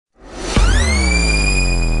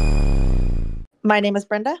My name is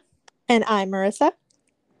Brenda, And I'm Marissa,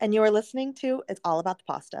 and you are listening to It's All About the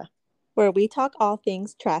Pasta. where we talk all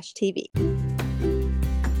things trash TV.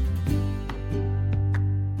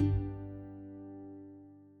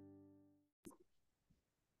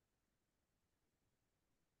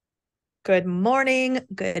 Good morning,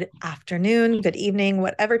 good afternoon, good evening,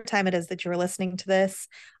 whatever time it is that you're listening to this.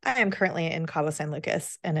 I am currently in Cabo San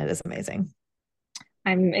Lucas, and it is amazing.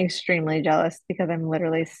 I'm extremely jealous because I'm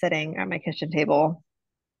literally sitting at my kitchen table,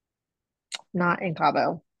 not in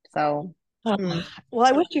Cabo. So, mm, Well,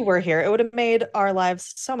 I wish you were here. It would have made our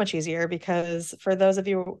lives so much easier because for those of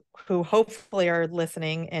you who hopefully are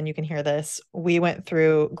listening and you can hear this, we went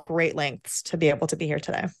through great lengths to be able to be here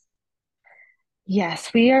today.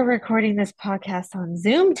 yes, we are recording this podcast on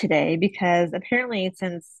Zoom today because apparently,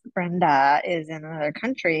 since Brenda is in another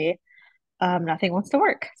country, nothing wants to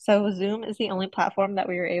work. So, Zoom is the only platform that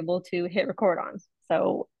we were able to hit record on.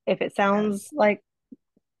 So, if it sounds Yes. like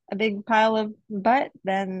a big pile of butt,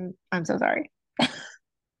 then I'm so sorry.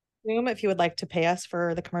 Zoom, if you would like to pay us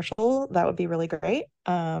for the commercial, that would be really great.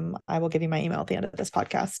 I will give you my email at the end of this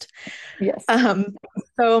podcast. Yes. Um,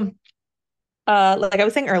 so like I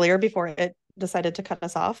was saying earlier before it decided to cut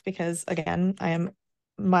us off, because again, I am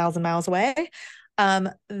miles and miles away.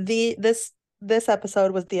 This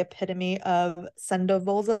episode was the epitome of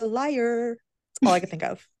Sandoval's a liar. It's all I could think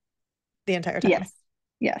of the entire time. Yes.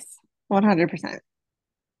 Yes. 100%.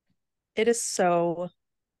 It is so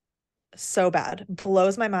bad.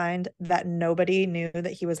 Blows my mind that nobody knew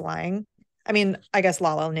that he was lying. I mean, I guess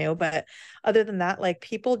Lala knew, but other than that, like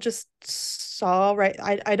people just saw right.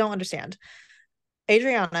 I don't understand.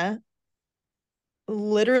 Adriana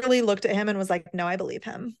literally looked at him and was like, "No, I believe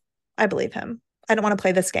him. I believe him. I don't want to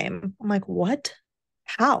play this game." I'm like, "What?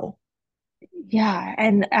 How?" Yeah,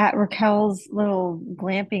 and at Raquel's little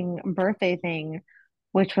glamping birthday thing,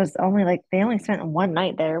 which was only like they only spent one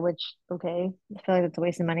night there, which okay, I feel like it's a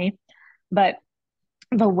waste of money. But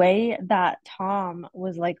the way that Tom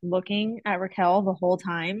was like looking at Raquel the whole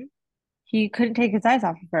time, he couldn't take his eyes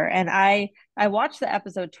off of her. And I watched the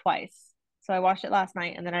episode twice. So I watched it last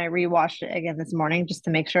night and then I rewatched it again this morning just to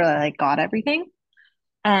make sure that I got everything.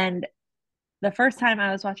 And the first time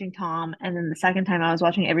I was watching Tom, and then the second time I was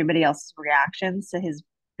watching everybody else's reactions to his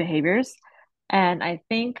behaviors. And I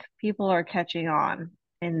think people are catching on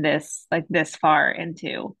in this, like this far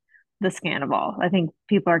into the scandal. I think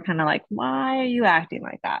people are kind of like, why are you acting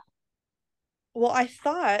like that? Well, I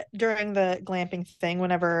thought during the glamping thing,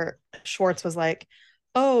 whenever Schwartz was like,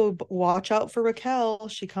 "Oh, watch out for Raquel.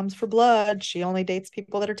 She comes for blood. She only dates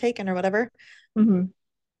people that are taken or whatever." Mm-hmm.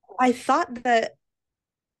 I thought that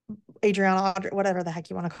Adriana, whatever the heck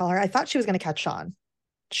you want to call her, I thought she was going to catch on.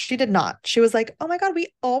 She did not. She was like, "Oh my God, we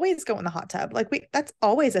always go in the hot tub. Like that's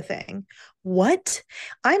always a thing." What?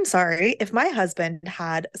 I'm sorry. If my husband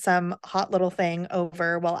had some hot little thing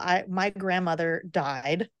over while my grandmother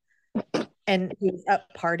died and he was up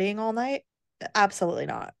partying all night, absolutely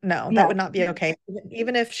not. No, that Yeah, would not be okay.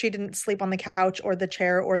 Even if she didn't sleep on the couch or the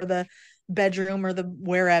chair or the bedroom or the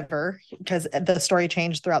wherever, because the story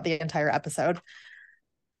changed throughout the entire episode.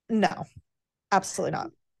 No, absolutely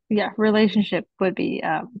not. yeah, relationship would be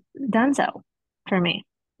done so for me.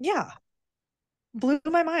 Yeah, blew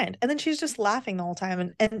my mind. And then she's just laughing the whole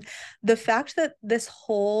time. And the fact that this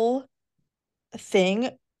whole thing,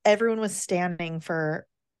 everyone was standing for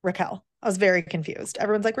Raquel. I was very confused.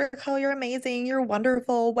 Everyone's like, "Raquel, you're amazing. You're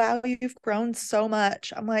wonderful. Wow, you've grown so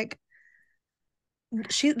much." I'm like,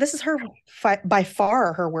 this is her by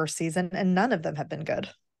far her worst season, and none of them have been good.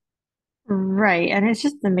 Right. And it's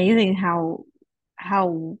just amazing how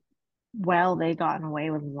well they gotten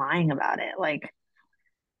away with lying about it. Like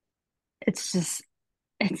it's just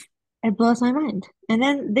it's it blows my mind. And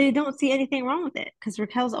then they don't see anything wrong with it because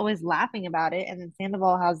Raquel's always laughing about it, and then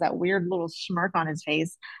Sandoval has that weird little smirk on his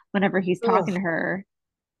face whenever he's talking Ugh. to her.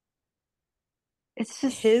 It's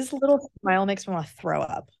just His little smile makes me want to throw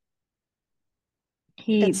up.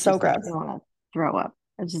 he It's so just makes me gross. want to throw up.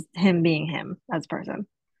 It's just him being him as a person.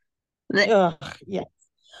 Blech. Ugh, yeah.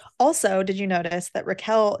 Also, did you notice that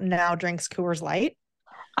Raquel now drinks Coors Light?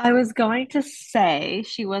 I was going to say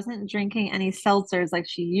she wasn't drinking any seltzers like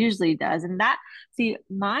she usually does, and that see,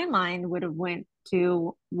 my mind would have went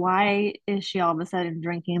to why is she all of a sudden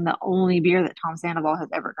drinking the only beer that Tom Sandoval has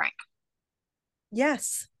ever drank?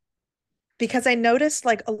 Yes. Because I noticed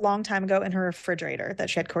like a long time ago in her refrigerator that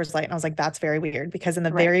she had Coors Light, and I was like, "That's very weird." Because in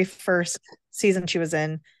the Right. very first season she was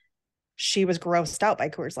in, she was grossed out by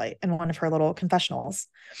Coors Light in one of her little confessionals.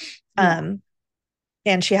 Yeah. Um,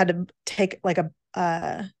 and she had to take like a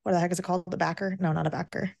what the heck is it called? The backer? No, not a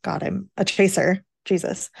backer. God, I'm a chaser.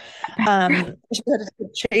 Jesus. She had to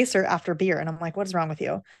chase her after beer. And I'm like, what is wrong with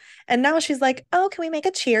you? And now she's like, oh, can we make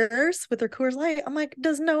a cheers with her Coors Light? I'm like,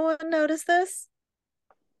 does no one notice this?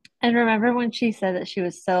 And remember when she said that she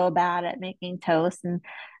was so bad at making toast and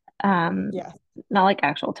um Yeah. not like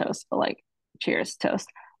actual toast, but like cheers toast.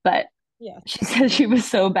 But Yeah. she said she was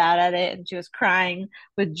so bad at it and she was crying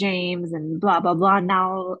with James and blah blah blah.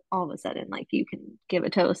 Now all of a sudden, like you can give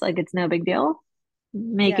a toast like it's no big deal.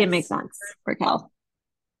 Make it make Yes. sense for Cal.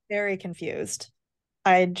 Very confused.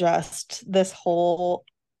 I just this whole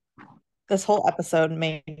episode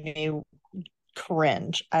made me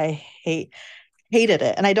cringe. I hated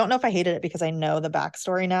it. And I don't know if I hated it because I know the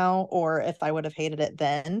backstory now or if I would have hated it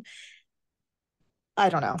then. I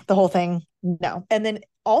don't know. The whole thing, no. And then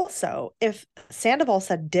also, if Sandoval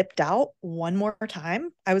said dipped out one more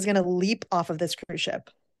time, I was gonna leap off of this cruise ship.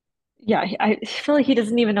 Yeah, I feel like he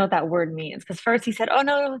doesn't even know what that word means because first he said, "Oh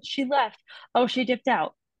no, no, she left. Oh, she dipped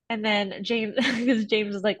out." And then James, because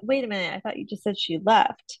James was like, "Wait a minute, I thought you just said she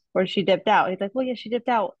left or she dipped out." He's like, "Well, yeah, she dipped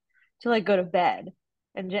out to like go to bed."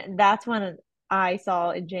 And that's when I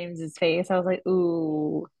saw in James's face, I was like,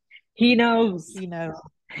 "Ooh, he knows. You know,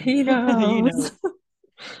 He you knows."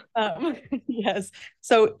 know. Yes.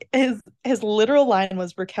 So his literal line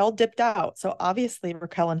was Raquel dipped out. So obviously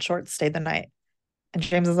Raquel and Short stayed the night. And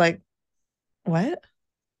James is like, what?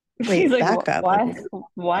 He's Wait, like, back up. Like, "Why?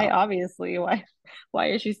 Why? Obviously, why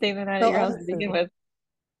is she staying the night at so your house to obviously, begin with?"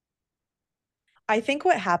 I think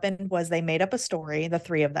what happened was they made up a story, the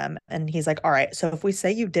three of them, and he's like, "All right, so if we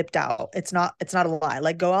say you dipped out, it's not a lie.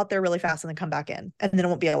 Like go out there really fast and then come back in, and then it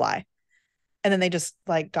won't be a lie." And then they just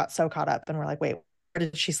like got so caught up and were like, "Wait, where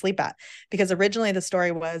did she sleep at?" Because originally the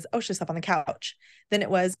story was, "Oh, she slept on the couch." Then it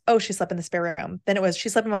was, "Oh, she slept in the spare room." Then it was, "She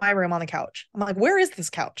slept in my room on the couch." I'm like, "Where is this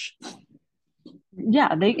couch?"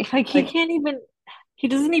 Yeah, they like he Like, can't even he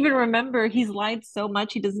doesn't even remember. He's lied so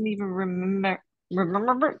much he doesn't even remember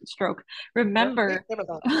stroke. Remember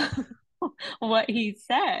what he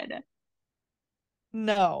said.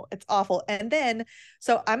 no, it's awful. And then,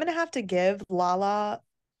 so I'm gonna have to give Lala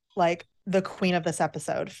like the queen of this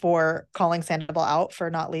episode for calling Sandoval out for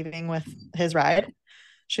not leaving with his ride.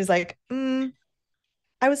 She's like, I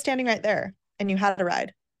was standing right there and you had a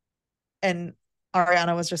ride. And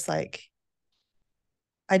Ariana was just like,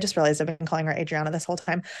 I just realized I've been calling her Adriana this whole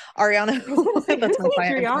time. Ariana, I was gonna say, that's who's my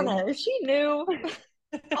client Adriana? If she knew.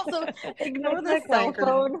 Also, ignore That's the my cell client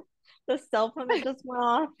girl. phone. The cell phone that just went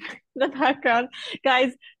off in the background.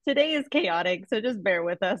 Guys, today is chaotic, so just bear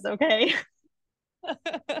with us, okay?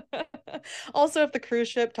 Also, if the cruise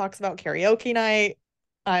ship talks about karaoke night,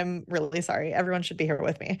 I'm really sorry. Everyone should be here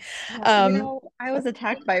with me. Yeah, Um, I was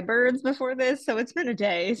attacked by birds before this, so it's been a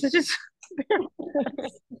day. So just bear with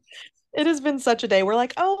us. it has been such a day. We're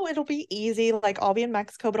like, oh, it'll be easy. Like, I'll be in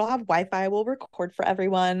Mexico, but I'll have Wi-Fi. We'll record for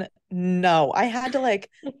everyone. No, I had to like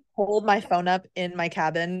hold my phone up in my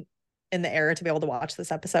cabin in the air to be able to watch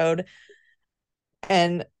this episode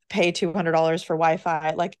and pay $200 for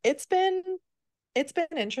Wi-Fi. Like, it's been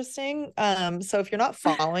interesting. So if you're not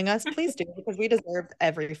following us, please do because we deserve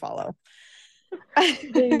every follow.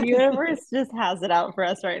 The universe just has it out for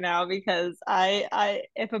us right now because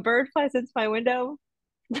if a bird flies into my window,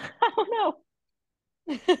 I don't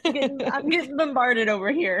know. I'm getting bombarded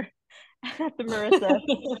over here at the Marissa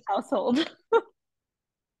household.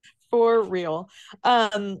 For real.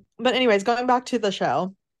 But anyways, going back to the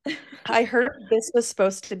show, I heard this was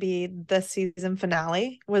supposed to be the season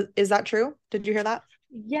finale. Is that true? Did you hear that?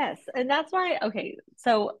 Yes, and that's why, okay,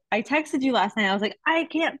 so I texted you last night. I was like, I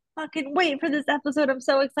can't fucking wait for this episode. I'm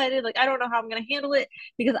so excited. Like, I don't know how I'm gonna handle it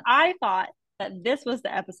because I thought that this was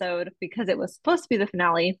the episode because it was supposed to be the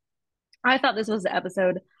finale. I thought this was the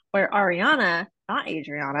episode where Ariana, not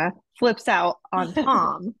Adriana, flips out on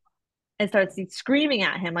Tom and starts screaming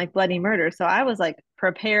at him like bloody murder. So I was like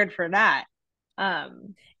prepared for that.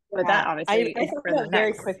 But Yeah, that I, obviously I is found for the out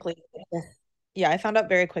very next. quickly. Yeah, I found out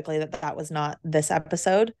very quickly that that was not this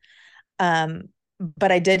episode. Um,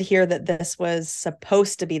 but I did hear that this was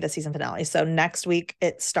supposed to be the season finale. So next week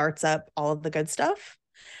it starts up all of the good stuff.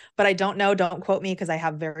 But I don't know. Don't quote me because I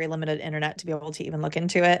have very limited internet to be able to even look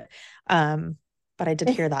into it. Um, but I did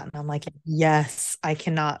hear that, and I'm like, yes, I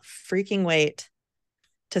cannot freaking wait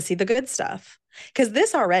to see the good stuff because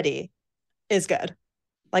this already is good.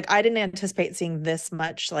 Like I didn't anticipate seeing this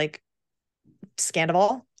much like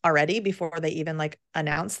scandal already before they even like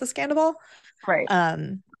announced the scandal. Right.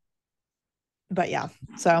 Um, but yeah,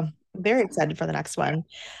 so very excited for the next one.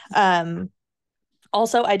 Um,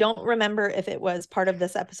 also, I don't remember if it was part of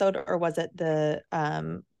this episode or was it the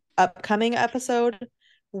upcoming episode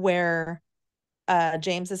where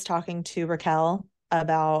James is talking to Raquel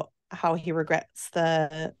about how he regrets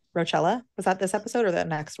the Rochella. Was that this episode or the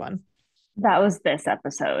next one? That was this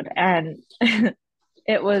episode. And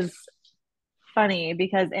it was funny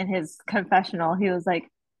because in his confessional, he was like,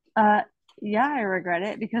 uh, yeah, I regret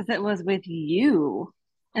it because it was with you.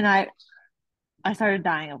 And I started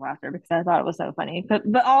dying of laughter because I thought it was so funny. But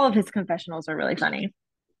all of his confessionals are really funny.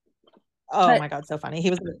 Oh But my God, so funny. He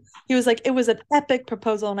was like, it was an epic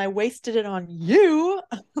proposal and I wasted it on you.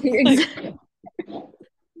 Like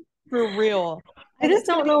for real. I And just it's gonna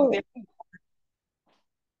don't be know. very,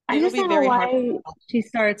 I it'll just be don't know very hard. why she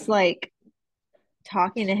starts like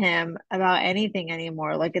talking to him about anything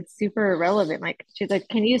anymore. Like it's super irrelevant. Like she's like,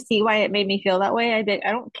 "Can you see why it made me feel that way?" I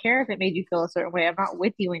don't care if it made you feel a certain way. I'm not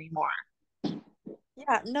with you anymore.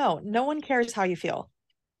 Yeah, no one cares how you feel.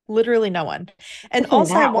 Literally no one. And Especially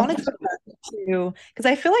also I now. wanted to because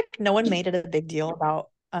I feel like no one made it a big deal about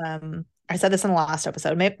I said this in the last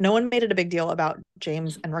episode. No one made it a big deal about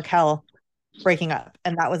James and Raquel breaking up.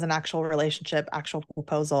 And that was an actual relationship, actual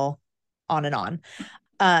proposal, on and on.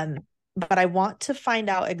 Um, but I want to find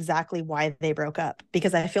out exactly why they broke up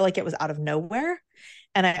because I feel like it was out of nowhere.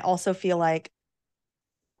 And I also feel like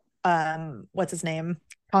what's his name?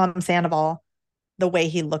 Tom Sandoval, the way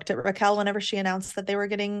he looked at Raquel whenever she announced that they were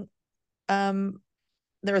getting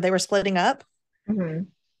they were splitting up. Mhm.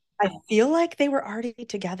 I feel like they were already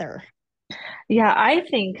together. Yeah, I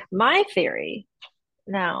think my theory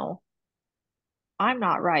now, I'm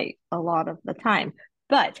not right a lot of the time,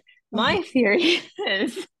 but my theory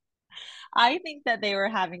is I think that they were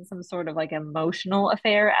having some sort of like emotional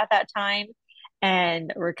affair at that time.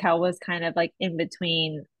 And Raquel was kind of like in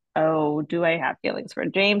between, oh, do I have feelings for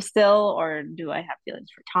James still, or do I have feelings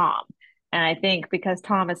for Tom? And I think because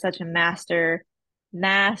Tom is such a master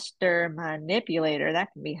manipulator, that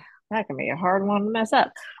can be a hard one to mess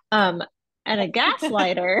up. Um, and a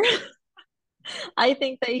gaslighter, I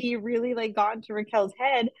think that he really like got into Raquel's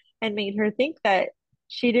head and made her think that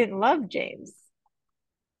she didn't love James.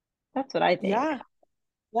 That's what I think. Yeah.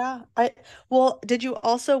 Yeah. Did you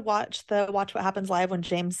also watch the Watch What Happens Live when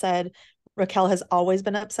James said Raquel has always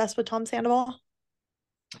been obsessed with Tom Sandoval?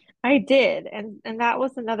 I did, and that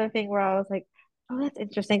was another thing where I was like, "Oh, that's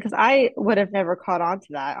interesting," because I would have never caught on to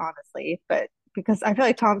that, honestly. But because I feel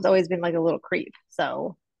like Tom's always been like a little creep,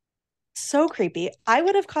 so So creepy. I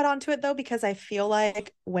would have caught on to it though, because I feel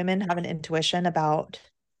like women have an intuition about,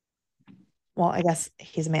 well, I guess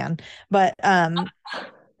he's a man, but I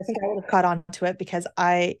think I would have caught on to it because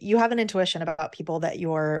you have an intuition about people that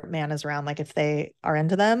your man is around, like if they are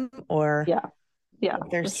into them or yeah, yeah, if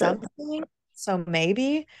for there's sure. something. So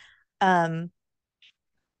maybe. Um,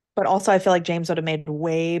 but also I feel like James would have made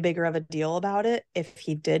way bigger of a deal about it if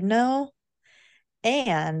he did know.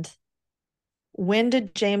 And when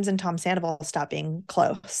did James and Tom Sandoval stop being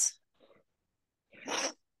close?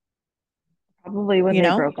 Probably when You they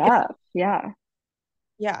know? broke up. Yeah,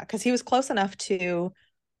 Yeah, because he was close enough to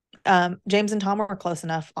James and Tom were close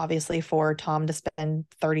enough, obviously, for Tom to spend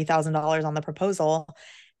 $30,000 on the proposal.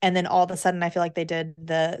 And then all of a sudden, I feel like they did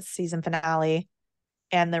the season finale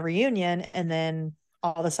and the reunion. And then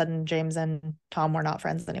all of a sudden, James and Tom were not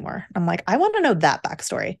friends anymore. I'm like, I want to know that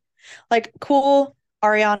backstory. Like, cool,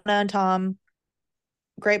 Ariana and Tom,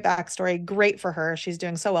 great backstory, great for her. She's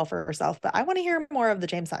doing so well for herself. But I want to hear more of the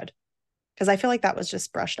James side because I feel like that was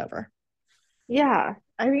just brushed over. yeah.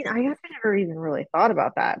 I mean, I guess I never even really thought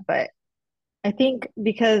about that, but I think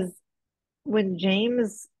because when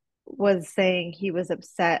James was saying he was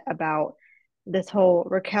upset about this whole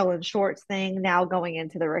Raquel and Shorts thing, now going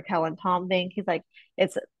into the Raquel and Tom thing, he's like,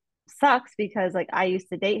 it's sucks because like I used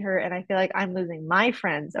to date her and I feel like I'm losing my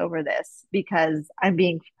friends over this because I'm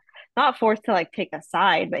being not forced to like take a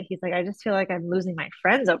side, but he's like, I just feel like I'm losing my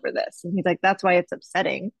friends over this. And he's like, that's why it's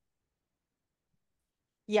upsetting.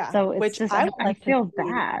 Yeah, So it's which just, I feel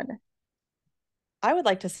bad. I would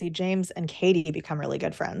like to see James and Katie become really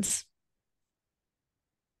good friends.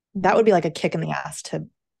 That would be Mm, like a kick in the ass to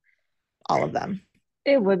all of them.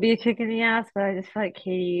 it would be a kick in the ass, but I just feel like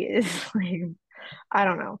Katie is like, I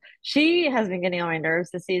don't know. She has been getting on my nerves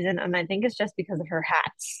this season, and I think it's just because of her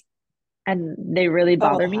hats, and they really Oh,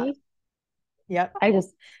 bother the hat. me. Yep. I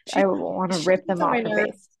just, She I want to she rip gets them on my off her face.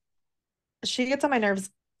 nerves. She gets on my nerves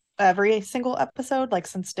every single episode, like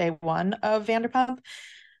since day one of Vanderpump.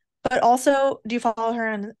 But also, do you follow her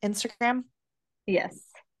on Instagram? Yes,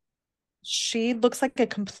 She looks like a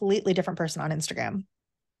completely different person on Instagram.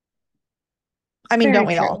 I mean, don't very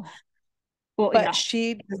we all? true. Well, But yeah,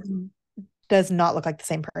 she does not look like the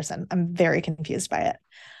same person. I'm very confused by it.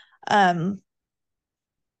 Um,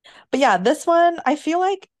 but yeah, this one, I feel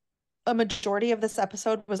like a majority of this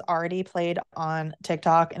episode was already played on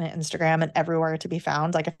TikTok and Instagram and everywhere to be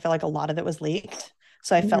found. Like I feel like a lot of it was leaked.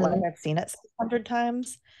 So I felt like Mhm. I've seen it 600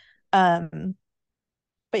 times. Um,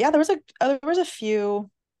 but yeah, there was a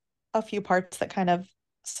few parts that kind of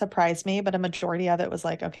surprised me, but a majority of it was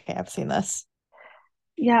like, okay, I've seen this.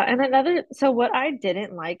 Yeah, and so what I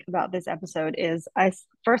didn't like about this episode is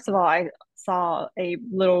first of all, I saw a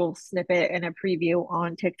little snippet and a preview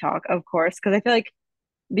on TikTok, of course, because I feel like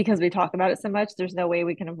because we talk about it so much, there's no way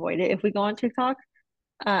we can avoid it if we go on TikTok.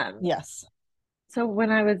 Um, Yes. so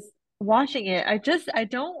when I was watching it, I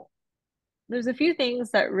don't, there's a few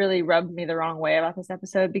things that really rubbed me the wrong way about this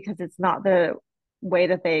episode because it's not the way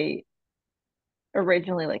that they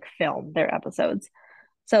originally like filmed their episodes.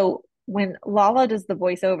 So when Lala does the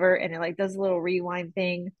voiceover and it like does a little rewind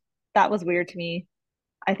thing, that was weird to me.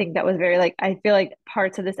 I think that was very like I feel like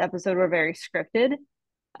parts of this episode were very scripted.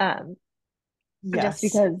 Um, just Yes.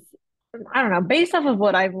 because I don't know, based off of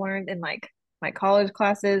what I've learned in like my college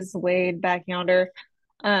classes way back yonder,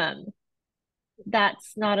 um,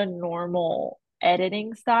 that's not a normal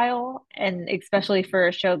editing style, and especially for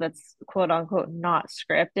a show that's quote unquote not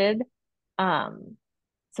scripted. Um,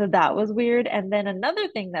 so that was weird. And then another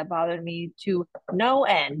thing that bothered me to no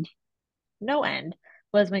end, no end,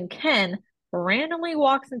 was when Ken randomly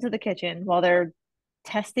walks into the kitchen while they're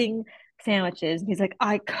testing sandwiches. And he's like,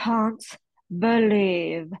 I can't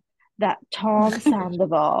believe that Tom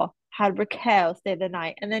Sandoval had Raquel stay the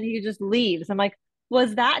night. And then he just leaves. I'm like,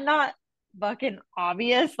 was that not fucking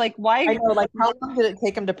obvious? Like, I why? know, like how long did it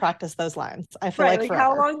take him to practice those lines? I feel Right. like Like,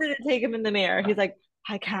 how forever. long did it take him in the mirror? He's like,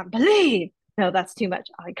 I can't believe. No, that's too much.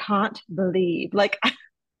 I can't believe. Like,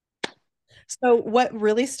 So what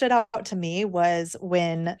really stood out to me was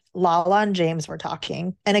when Lala and James were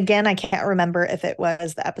talking. And again, I can't remember if it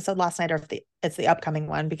was the episode last night or if it's the upcoming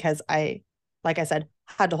one because like I said,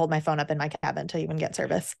 had to hold my phone up in my cabin to even get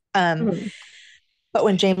service. mm, But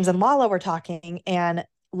when James and Lala were talking and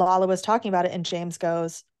Lala was talking about it and James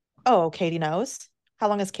goes, "Oh, Katie knows. How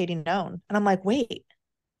long has Katie known?" And I'm like, "Wait,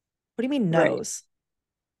 what do you mean right. knows?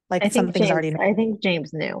 Like something's already known." I think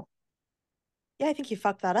James knew. Yeah, I think you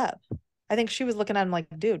fucked that up. I think she was looking at him like,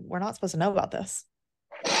 "Dude, we're not supposed to know about this.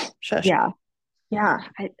 Shush." Yeah. Yeah.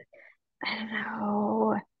 I don't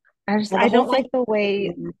know. Well, the I whole don't thing, like the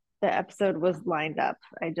way the episode was lined up.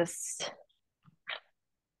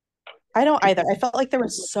 I don't I either. I think, felt like there were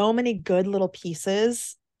so many good little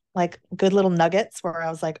pieces, like good little nuggets where I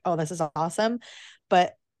was like, oh, this is awesome.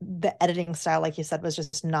 But the editing style, like you said, was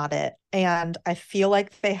just not it. And I feel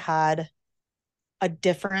like they had a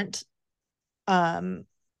different um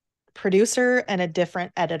producer and a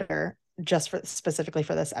different editor just for specifically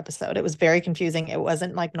for this episode. It was very confusing. It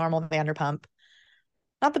wasn't like normal Vanderpump.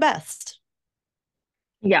 Not the best.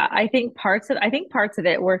 yeah, I think parts of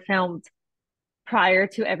it were filmed prior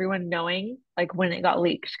to everyone knowing, like when it got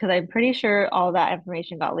leaked, because I'm pretty sure all that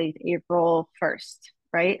information got leaked April 1st,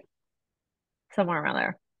 right? Somewhere around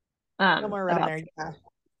there. Somewhere around About there. Yeah.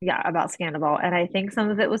 yeah, about Scandal. And I think some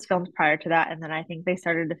of it was filmed prior to that, and then I think they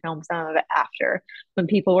started to film some of it after when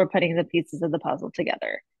people were putting the pieces of the puzzle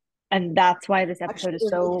together. And that's why this episode Actually, is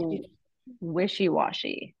so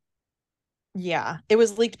wishy-washy. yeah, it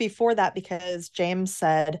was leaked before that because James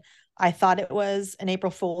said, I thought it was an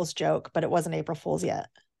April Fool's joke, but it wasn't April Fool's yet.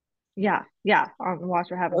 Yeah, yeah, on Watch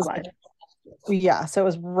What It Happens was Live. yeah, so it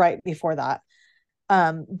was right before that.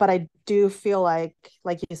 But I do feel like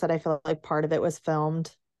you said, I feel like part of it was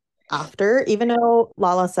filmed after, even though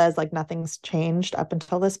Lala says like nothing's changed up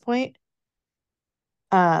until this point.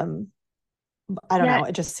 Um, I don't Yeah, know.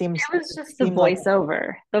 It just it was just the seemed like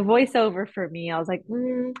voiceover. The voiceover for me, I was like,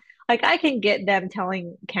 like I can get them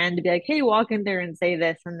telling Ken to be like, "Hey, walk in there and say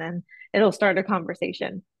this," and then it'll start a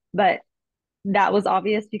conversation. But that was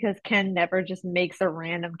obvious because Ken never just makes a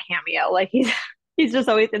random cameo. Like he's he's just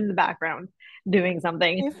always in the background doing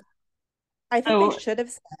something. I think they So should have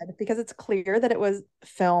said because it's clear that it was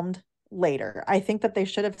filmed later. I think that they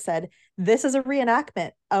should have said this is a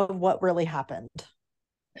reenactment of what really happened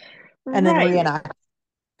and then right, reenact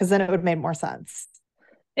because then it would make more sense.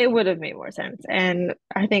 it would have made more sense. And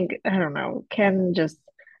I think I don't know, Ken just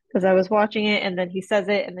because I was watching it and then he says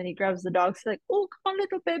it and then he grabs the dogs like, "Oh, come on,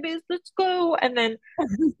 little babies, let's go!" And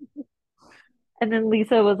then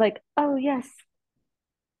Lisa was like, "Oh yes,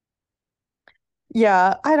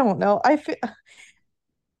 Yeah, I don't know. I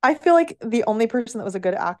feel like the only person that was a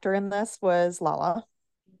good actor in this was Lala.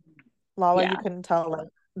 Lala, you yeah." couldn't tell like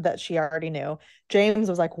that she already knew. James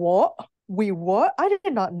was like, "What? We what? I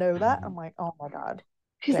did not know that." I'm like, "Oh my God,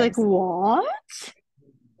 She's like, James, "What?"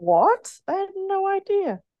 what? I had no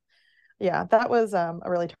idea." Yeah, that was a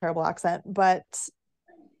really terrible accent, but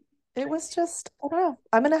it was just, I don't know.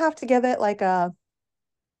 I'm gonna have to give it like a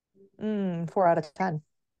 4 out of 10.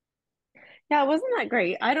 Yeah, it wasn't that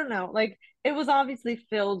great. I don't know. Like it was obviously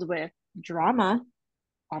filled with drama,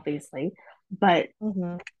 obviously, but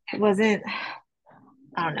Hmm. it wasn't,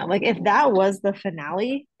 I don't know. Like if that was the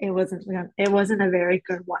finale, it wasn't a very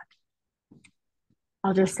good one.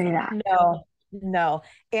 I'll just say that. No, no.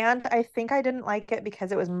 And I think I didn't like it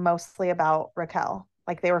because it was mostly about Raquel.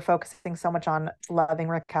 Like they were focusing so much on loving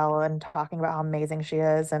Raquel and talking about how amazing she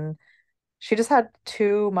is. And she just had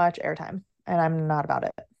too much airtime. And I'm not about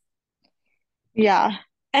it. Yeah.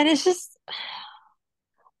 And it's just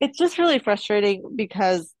really frustrating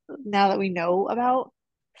because now that we know about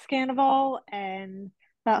Scandival and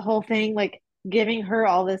that whole thing, like giving her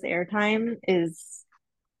all this airtime is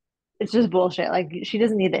it's just bullshit. Like she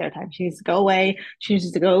doesn't need the airtime. She needs to go away. She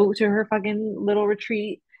needs to go to her fucking little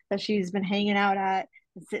retreat that she's been hanging out at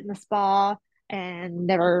and sit in the spa and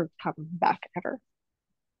never come back ever.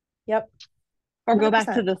 Yep. Or go back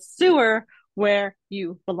to 100%. the sewer where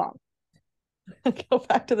you belong. Go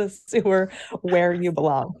back to the sewer where you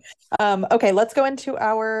belong. Okay, let's go into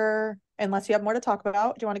our, unless you have more to talk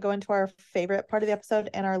about, do you want to go into our favorite part of the episode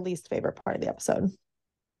and our least favorite part of the episode?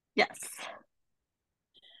 Yes.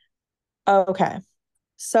 Okay.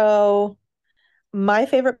 So my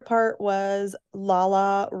favorite part was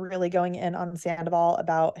Lala really going in on Sandoval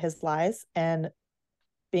about his lies and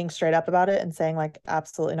being straight up about it and saying, like,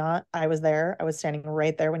 absolutely not. I was there. I was standing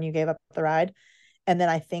right there when you gave up the ride. And then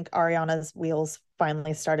I think Ariana's wheels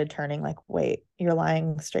finally started turning, like, wait, you're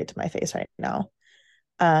lying straight to my face right now.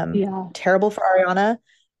 Yeah. Terrible for Ariana,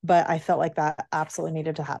 but I felt like that absolutely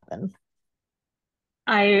needed to happen.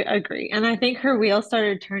 I agree. And I think her wheels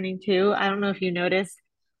started turning too. I don't know if you noticed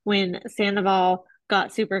when Sandoval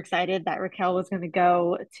got super excited that Raquel was going to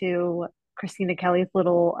go to Christina Kelly's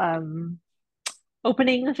little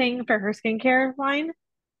opening thing for her skincare line.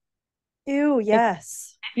 Ew, If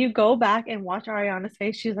yes. if you go back and watch Ariana's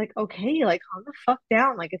face, she's like, okay, like calm the fuck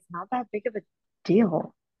down. Like it's not that big of a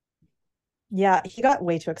deal. Yeah, he got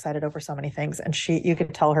way too excited over so many things, and you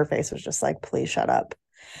could tell her face was just like, please shut up.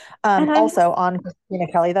 And I'm just Also on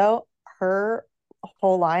Christina Kelly though, her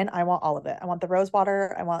whole line, I want all of it. I want the rose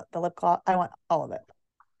water, I want the lip gloss, I want all of it.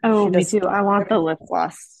 Oh, She me just too. I want the lip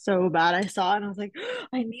gloss so bad. I saw it and I was like,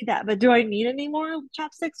 I need that. But do I need any more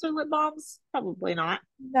chapsticks or lip balms? Probably not.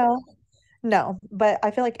 no, no. But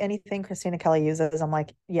I feel like anything Christina Kelly uses, I'm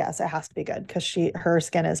like, yes, it has to be good because her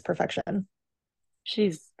skin is perfection.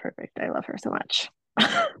 She's perfect. I love her so much.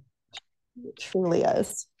 It truly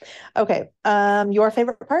is. Okay. Your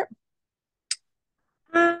favorite part?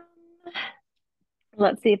 Um,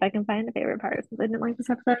 let's see if I can find a favorite part since I didn't like this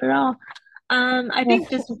episode at all. I think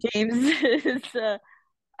just James's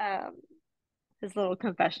um his little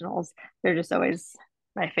confessionals. They're just always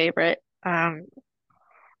my favorite.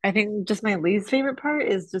 I think just my least favorite part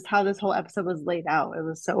is just how this whole episode was laid out. It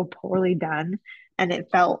was so poorly done, and it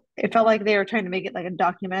felt like they were trying to make it like a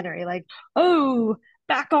documentary. Like, oh,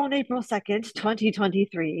 back on April 2nd,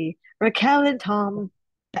 2023, Raquel and Tom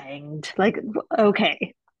banged. Like,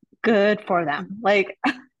 okay, good for them. Like,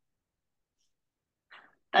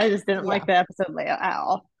 I just didn't like Yeah. the episode layout at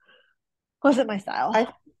all. Wasn't my style. I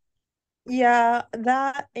Yeah,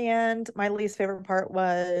 that and my least favorite part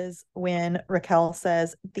was when Raquel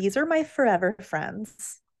says, "These are my forever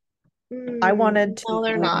friends." I wanted No,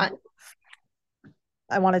 they're not. to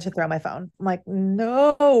I wanted to throw my phone. I'm like,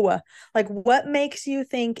 "No." Like what makes you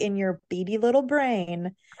think in your beady little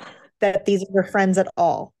brain that these are your friends at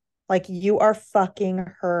all? Like you are fucking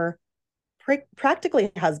her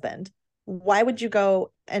practically husband. Why would you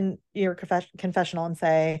go and your confessional and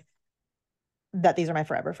say that these are my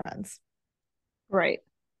forever friends? Right.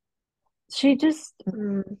 She just,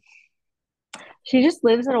 she just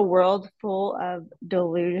lives in a world full of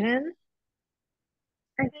delusion,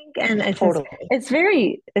 I think. And Totally.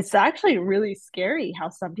 it's actually really scary how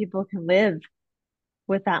some people can live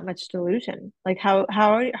with that much delusion. Like how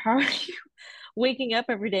are you waking up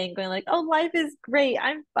every day and going like, "Oh, life is great.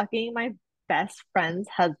 I'm fucking my best friend's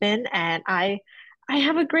husband and I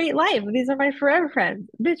have a great life. These are my forever friends."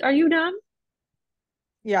 Bitch, are you dumb?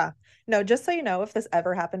 Yeah. No, just so you know, if this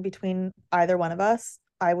ever happened between either one of us,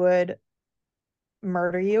 I would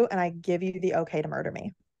murder you and I give you the okay to murder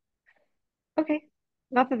me. Okay.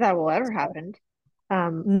 Not that that will ever happen.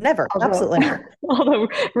 Never. Although Absolutely not. although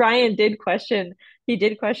Ryan did question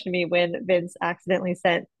me when Vince accidentally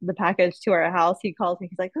sent the package to our house. He calls me,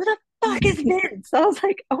 he's like, "Who the fuck is Vince?" I was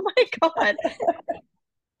like, "Oh my God."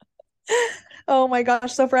 Oh my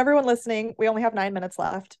gosh. So for everyone listening, we only have 9 minutes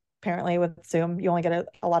left. Apparently with Zoom, you only get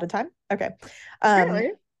a lot of time. Okay. Um,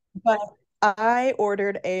 Apparently. but I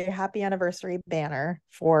ordered a happy anniversary banner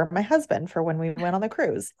for my husband for when we went on the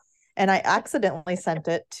cruise. And I accidentally sent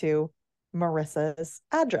it to Marissa's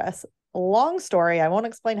address. Long story, I won't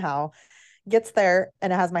explain how. Gets there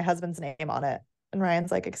and it has my husband's name on it. And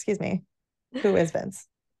Ryan's like, "Excuse me, who is Vince?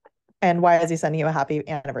 And why is he sending you a happy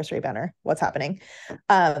anniversary banner? What's happening?"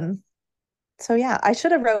 Um, so yeah, I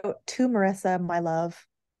should have wrote to Marissa, my love.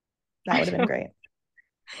 That I would have been know. great.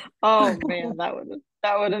 Oh man, that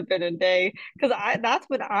would have been a day. Because I that's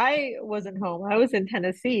when I wasn't home. I was in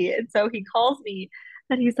Tennessee. And so he calls me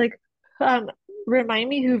and he's like, remind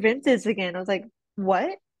me who Vince is again. I was like,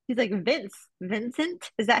 what? He's like, Vince. Vincent?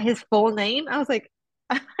 Is that his full name? I was like,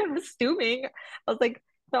 I'm assuming. I was like,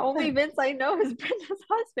 the only Vince I know is Brenda's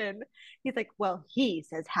husband. He's like, well, he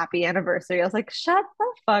says happy anniversary. I was like, shut the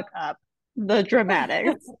fuck up. The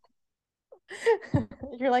dramatics.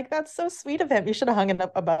 You're like, "That's so sweet of him. You should have hung it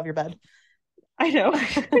up above your bed." I know.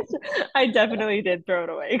 I definitely did throw it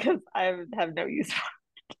away because I have no use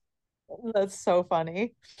for That's so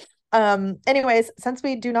funny. Anyways, since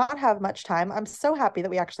we do not have much time, I'm so happy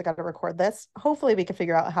that we actually got to record this. Hopefully we can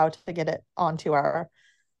figure out how to get it onto our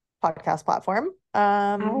podcast platform. it.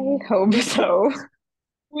 I hope so.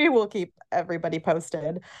 We will keep everybody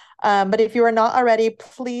posted. But if you are not already,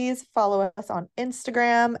 please follow us on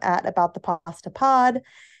Instagram at About the Pasta Pod.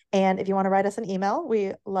 And if you want to write us an email,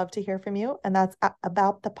 we love to hear from you. And that's at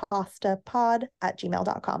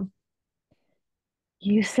aboutthepastapod@gmail.com.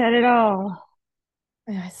 You said it all.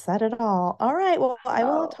 I said it all. All right. Well, I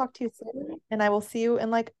will Oh, talk to you soon and I will see you in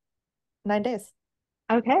like 9 days.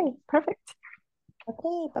 okay, perfect.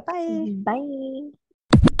 Okay. Bye bye. Bye.